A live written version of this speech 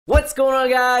What's going on,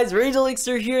 guys?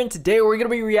 RageElixir here, and today we're going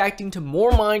to be reacting to more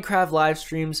Minecraft live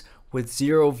streams with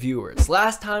 0 viewers.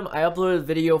 Last time I uploaded a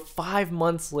video 5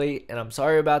 months late, and I'm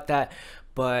sorry about that,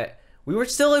 but we were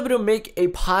still able to make a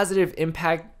positive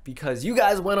impact because you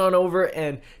guys went on over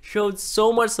and showed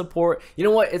so much support. You know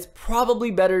what? It's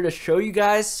probably better to show you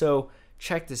guys, so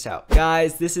check this out.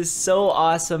 Guys, this is so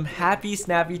awesome. Happy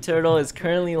Snappy Turtle is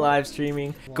currently live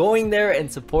streaming. Going there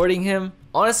and supporting him.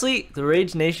 Honestly, the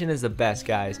Rage Nation is the best,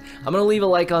 guys. I'm gonna leave a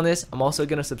like on this. I'm also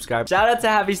gonna subscribe. Shout out to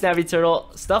Happy Snappy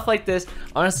Turtle. Stuff like this,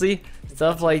 honestly,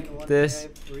 stuff like this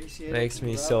makes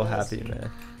me so happy, man.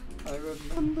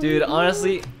 Dude,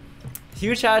 honestly,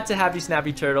 huge shout out to Happy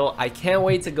Snappy Turtle. I can't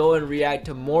wait to go and react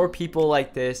to more people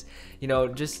like this. You know,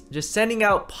 just sending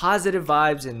out positive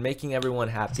vibes and making everyone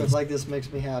happy. Stuff like this makes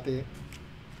me happy.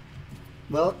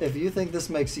 Well, if you think this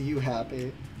makes you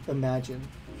happy, imagine.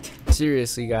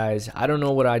 Seriously, guys, I don't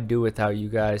know what I'd do without you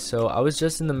guys. So I was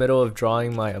just in the middle of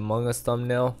drawing my Among Us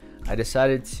thumbnail. I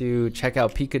decided to check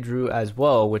out Pikachu as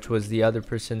well, which was the other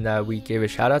person that we gave a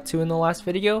shout out to in the last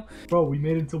video. Bro, we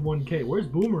made it to 1K. Where's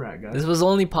Boomer at, guys? This was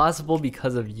only possible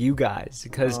because of you guys.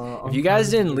 Because if you guys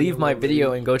didn't leave my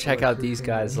video and go check out these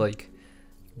guys, like,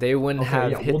 they wouldn't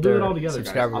have hit their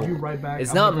subscriber. I'll be right back.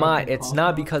 It's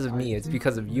not because of me. It's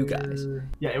because of you guys.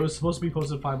 Yeah, it was supposed to be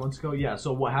posted 5 months ago. Yeah,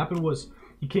 so what happened was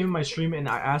he came in my stream and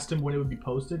I asked him when it would be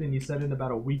posted, and he said in about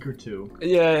a week or 2.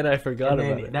 Yeah, and I forgot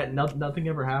about it. Nothing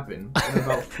ever happened. And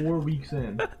about 4 weeks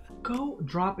in, go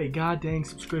drop a goddamn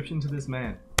subscription to this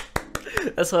man.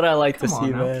 That's what I like to see,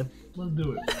 man. Let's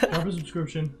do it. Drop a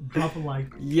subscription, drop a like.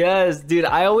 Yes, dude.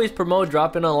 I always promote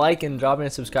dropping a like and dropping a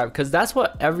subscribe because that's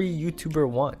what every YouTuber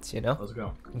wants, you know? Let's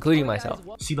go. Including myself.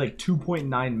 See, like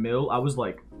 2.9 mil, I was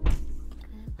like...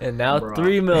 And now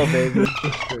 3 mil, baby.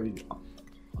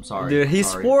 I'm sorry. Dude, he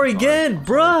swore again,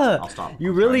 bruh. I'll stop.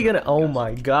 You really gonna... Oh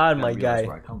my god, my guy.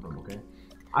 Where I come from, okay?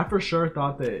 I for sure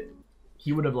thought that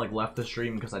he would have like left the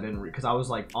stream because I was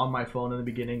like on my phone in the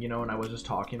beginning, you know, and I was just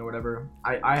talking or whatever.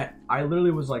 I literally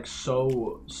was like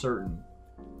so certain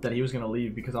that he was gonna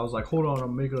leave because I was like, hold on,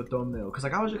 I'm making a thumbnail, because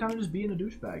like I was kind of just being a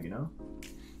douchebag, you know.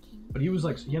 But he was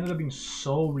like, he ended up being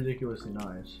so ridiculously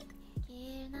nice.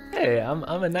 Hey, I'm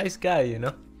a nice guy, you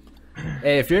know.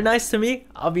 Hey, if you're nice to me,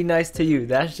 I'll be nice to you.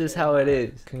 That's just how it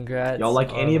is. Congrats. Y'all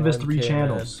like any of his 3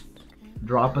 channels?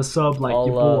 Drop a sub like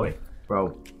your boy.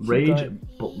 Bro, Rage,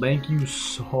 thank you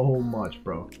so much,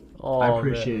 bro. I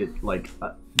appreciate it. Like,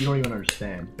 you don't even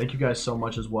understand. Thank you guys so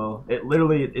much as well.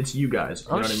 It's you guys. You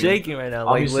I'm know what shaking right now,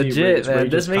 like legit, man.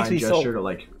 This makes me so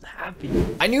happy.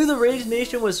 I knew the Rage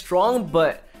Nation was strong,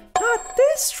 but not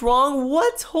this strong.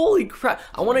 What? Holy crap.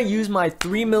 I want to use my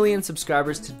 3 million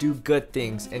subscribers to do good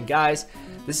things. And guys,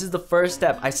 this is the first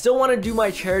step. I still want to do my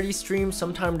charity stream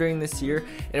sometime during this year.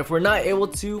 And if we're not able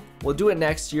to, we'll do it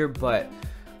next year. But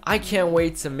I can't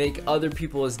wait to make other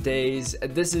people's days.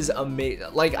 This is amazing.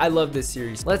 Like, I love this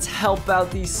series. Let's help out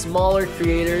these smaller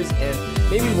creators, and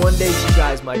maybe one day you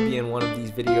guys might be in one of these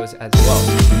videos as well.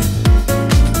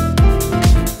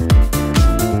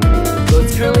 So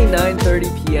it's currently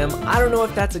 9:30 p.m. I don't know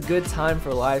if that's a good time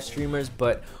for live streamers,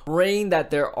 but praying that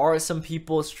there are some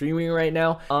people streaming right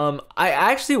now. I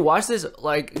actually watched this,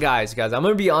 like, guys, I'm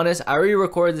gonna be honest, I already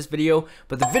recorded this video,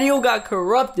 but the video got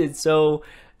corrupted, so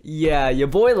yeah, your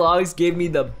boy Logs gave me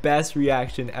the best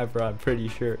reaction ever, I'm pretty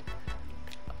sure.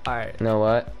 Alright. You know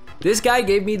what? This guy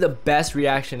gave me the best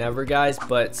reaction ever, guys,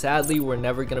 but sadly, we're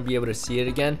never going to be able to see it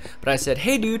again. But I said,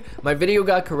 hey, dude, my video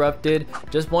got corrupted.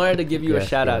 Just wanted to give you a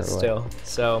shout out still.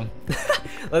 So,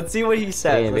 let's see what he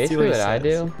says. Hey, basically what I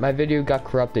do, my video got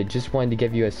corrupted. Just wanted to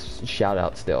give you a shout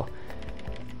out still.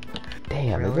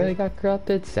 Damn, it really got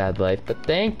corrupted? Sad life, but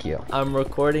thank you. I'm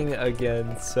recording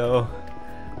again, so...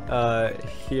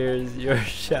 here's your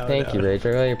shout out. Thank you, Rage. I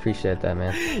really appreciate that,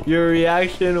 man. Your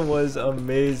reaction was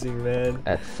amazing, man.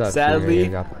 That sucks. Sadly,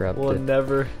 got corrupted. We'll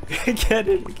never get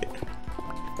it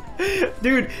again.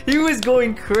 Dude, he was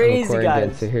going crazy, guys.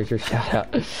 Again, so here's your shout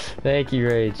out. Thank you,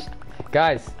 Rage.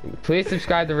 Guys, please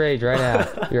subscribe to Rage right now.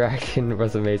 Your reaction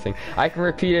was amazing. I can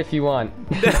repeat it if you want.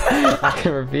 I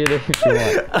can repeat it if you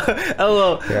want.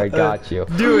 Hello. Here, I got you.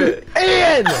 Do it.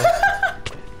 Ian!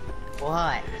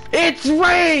 What? It's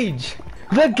Rage!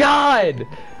 The God!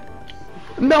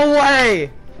 No way!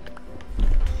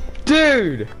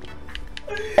 Dude!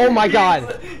 Oh my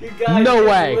god! No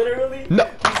way! No!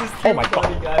 Oh my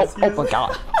god! Oh my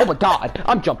god! Oh my god!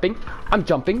 I'm jumping! I'm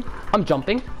jumping! I'm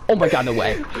jumping! Oh my god, no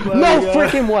way! No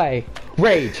freaking way!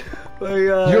 Rage!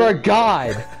 You're a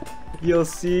god! You'll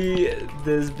see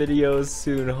this video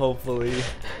soon, hopefully.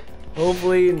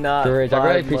 Hopefully not. Rage, I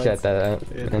really appreciate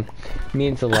that.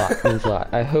 Means a lot. Means a lot.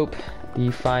 I hope Do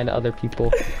you find other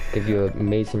people give you an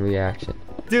amazing reaction?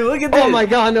 Dude, look at this. Oh my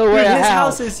god, no way. Dude, a his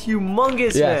house. house is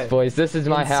humongous, Yes, man. boys, this is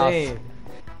my Insane. house.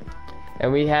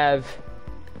 And we have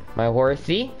my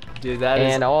horsey. Dude, that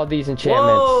is... And all these enchantments.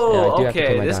 Whoa, And I do have to put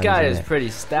okay, my this guy diamonds is in it. pretty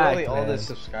stacked, Really, all man. the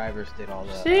subscribers did all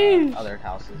the Sheesh. other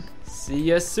houses. See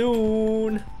ya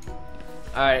soon.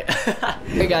 Alright.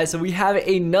 Hey guys, so we have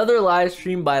another live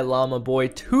stream by Llama Boy.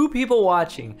 2 people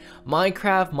watching.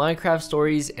 Minecraft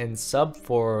stories, and sub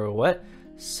for what?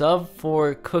 Sub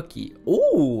for cookie.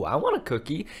 Ooh, I want a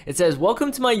cookie. It says,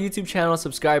 welcome to my YouTube channel.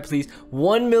 Subscribe, please.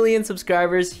 1 million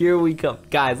subscribers. Here we come.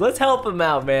 Guys, let's help him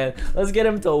out, man. Let's get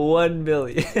him to 1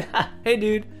 million. Hey,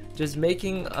 dude. Just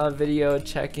making a video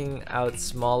checking out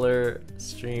smaller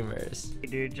streamers. Hey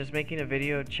dude, just making a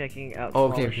video checking out Oh,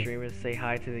 smaller okay. streamers. Say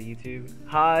hi to the YouTube.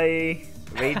 Hi,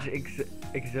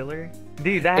 RageElixir.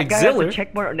 Dude, that guy has Exiller? a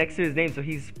check mark next to his name, so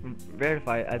he's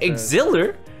verified as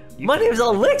Exiller? My name's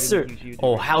Elixir.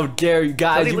 Oh, how dare you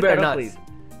guys? Somebody You look better that not. up, please.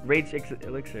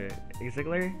 RageElixir.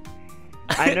 Exiller?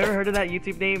 I never heard of that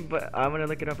YouTube name, but I'm gonna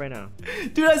look it up right now.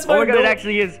 Dude, I swear. Oh my god, no. it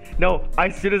actually is. No,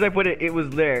 as soon as I put it, it was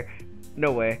there.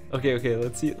 No way. Okay,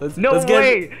 let's see. No let's get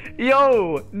way!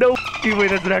 Yo! No way,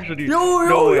 that's an actual dude. No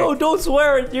way. Yo, don't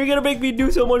swear. You're gonna make me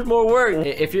do so much more work.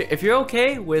 If you're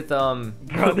okay with Bro,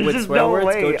 there's with just swear no words,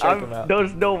 way. go check them out.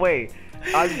 There's no way.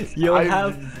 You'll I'm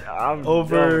have oh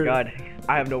over my god.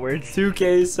 I have no words.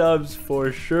 2K subs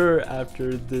for sure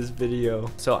after this video.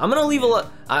 So I'm gonna leave a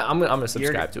lot. I'm gonna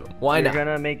subscribe to him. Why You're not?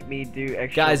 gonna make me do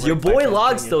extra Guys, work your by boy posting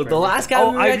logs his though. The friends. last guy.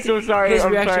 Oh, we I'm reacted, so sorry. his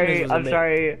I'm reaction sorry. was I'm amazing.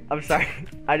 sorry. I'm sorry.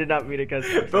 I did not mean to cuss.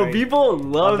 I'm Bro, sorry. people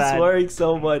love bad. swearing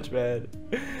so much, man.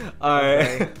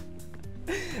 Alright.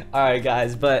 Alright,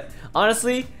 guys. But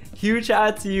honestly, huge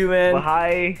shout out to you, man. Well,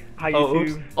 hi Oh,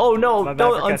 oops. YouTube. Oh no, My bad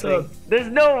don't for cussing. unsub. There's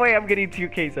no way I'm getting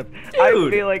 2K subs. I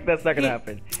Dude. feel like that's not gonna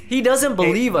happen. He doesn't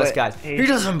believe us, but- guys. hey, He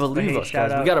doesn't but believe hey, us, shout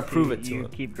guys. We out gotta to prove it to you. him.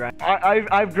 Keep grinding.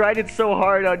 I've grinded so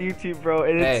hard on YouTube, bro,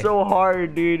 and Hey. it's so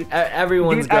hard, dude.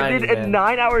 Everyone's Dude, I grinding, did a man.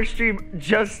 9-hour stream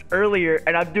just earlier,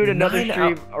 and I'm doing another 9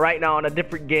 stream right now on a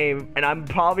different game, and I'm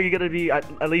probably gonna be at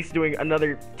least doing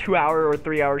another 2-hour or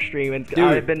 3-hour stream. And Dude,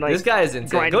 I've been like, this guy is insane.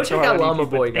 grinding Go so check hard out on Llama YouTube,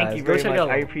 but Boy, thank guys. you Go very check much. out.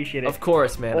 I appreciate it. Of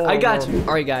course, man. Oh, I got no. you.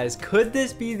 All right, guys. Could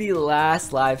this be the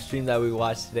last live stream that we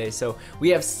watched today? So we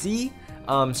have C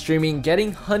streaming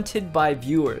getting hunted by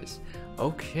viewers.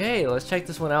 Okay, let's check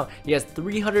this one out. He has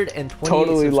 328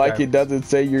 Totally like it subscribers. doesn't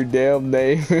say your damn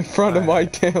name in front of my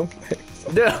damn face.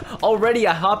 Dude, already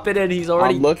I hop in and he's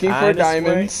already I'm looking for kinda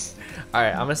diamonds. All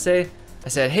right, I'm gonna say. I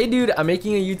said, hey dude, I'm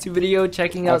making a YouTube video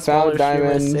checking I out smaller found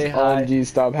diamonds. streamers. Say hi. OMG,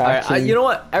 stop All right, hacking. you know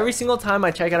what? Every single time I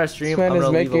check out our This stream, man I'm is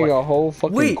gonna leave making a a like. whole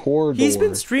fucking Wait, corridor. he's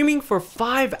been streaming for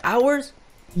 5 hours?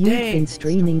 You've Dang. been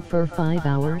streaming for 5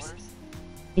 hours?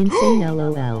 Insane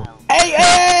LOL.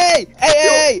 Hey!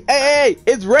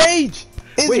 It's Rage!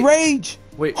 It's Wait. Rage!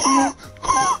 Wait,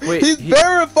 wait, He's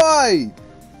verified!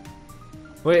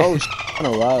 wait. Oh, kind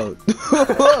of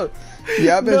loud.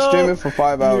 Yeah, I've been No. streaming for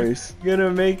 5 hours. You're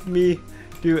gonna make me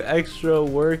do extra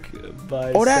work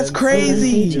by. Oh, that's censoring crazy.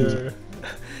 Your,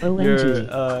 OMG.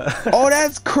 Oh,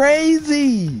 that's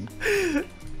crazy!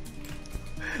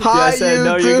 Yeah, I said,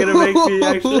 no, you're gonna make me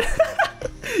extra.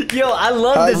 Yo, I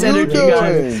love How this you energy, doing?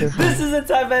 guys. This is the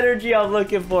type of energy I'm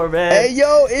looking for, man. Hey,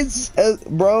 yo, it's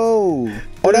bro.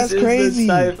 Oh, that's This is crazy.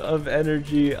 the type of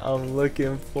energy I'm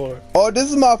looking for. Oh, this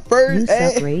is my You first. suck,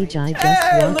 Hey, Rage. I just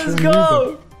Hey, watched let's your go!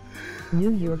 music.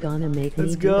 Knew you're gonna make me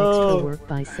Let's do go. extra work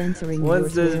by censoring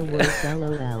What's your this- swear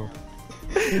words. LOL.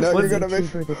 no, What's you're gonna make.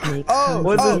 YouTuber that makes Oh,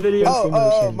 What's this video?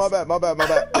 Oh, my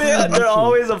bad. They're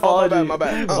always apologizing. my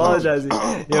bad. Apologizing.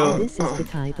 Yo, This is the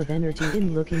type of energy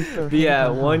I'm looking for. yeah,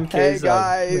 Ha, ha, ha. 1K Hey subs.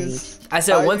 guys. I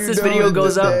said How once you this video doing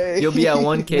goes up, today? you'll be at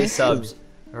 1K subs.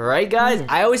 Right, guys?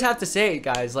 I always have to say it,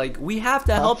 guys. Like, we have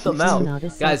to help them He's out. not a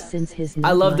sub Guys, since his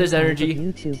I love this not energy.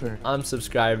 YouTuber. I'm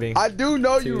subscribing. I do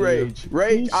know you, To Rage. Please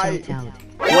Rage, shout I out.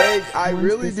 Once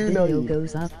really this do know video you.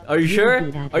 goes up, Are you you'll sure?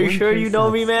 be at Are you sure 1K you know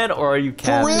me, subs. man? Or are you For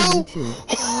capping? real? Me too.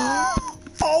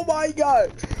 Oh my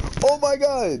god. Oh my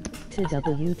god. To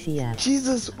WTF.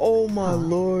 Jesus. Oh my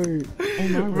lord.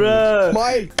 And our Rage. Bruh.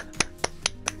 Mike.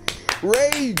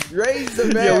 Rage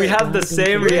the man. Yeah, we have the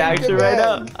same Rage reaction the right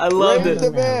now. man. I love Rage it.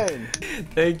 the man.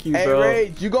 Thank you, Hey bro.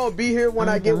 Rage, you gonna be here when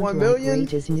I get 1 million?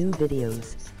 Rage's new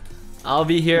videos. I'll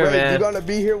be here, Rage, you man. gonna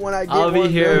be here when I get I'll be 1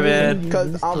 here, million? man. You Cause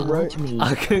used to I'm watch Rage. me.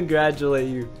 I'll congratulate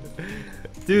you.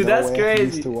 Dude, No that's way, I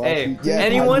used crazy. to watch Hey, you. Yeah,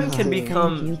 anyone I can used to. Thank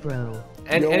become, you, bro.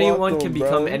 and You're anyone welcome, can bro.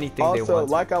 become anything also, they want.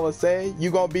 like I was saying, you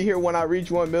gonna be here when I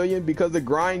reach 1 million because the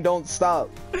grind don't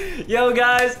stop. Yo,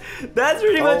 guys, that's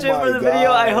pretty much it Oh for the my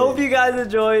video. I God. hope you guys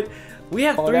enjoyed. We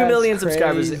have 3 that's million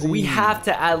subscribers. crazy. We have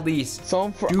to at least So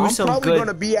I'm do some probably good.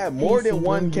 gonna be at more than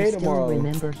 1K tomorrow.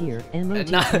 Remember here, No.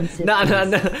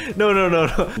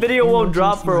 Video won't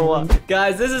drop for a while.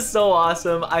 Guys, this is so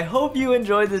awesome. I hope you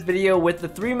enjoyed this video with the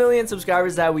 3 million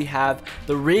subscribers that we have.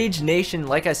 The Rage Nation,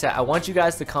 like I said, I want you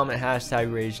guys to comment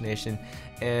hashtag Rage Nation.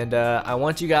 And I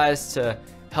want you guys to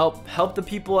help the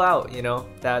people out, you know,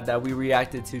 that we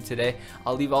reacted to today.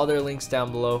 I'll leave all their links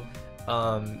down below.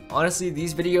 Honestly,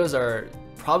 these videos are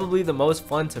probably the most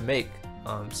fun to make.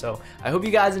 So I hope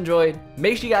you guys enjoyed.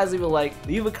 Make sure you guys leave a like,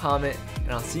 leave a comment,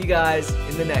 and I'll see you guys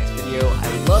in the next video.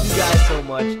 I love you guys so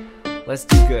much. Let's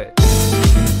do good.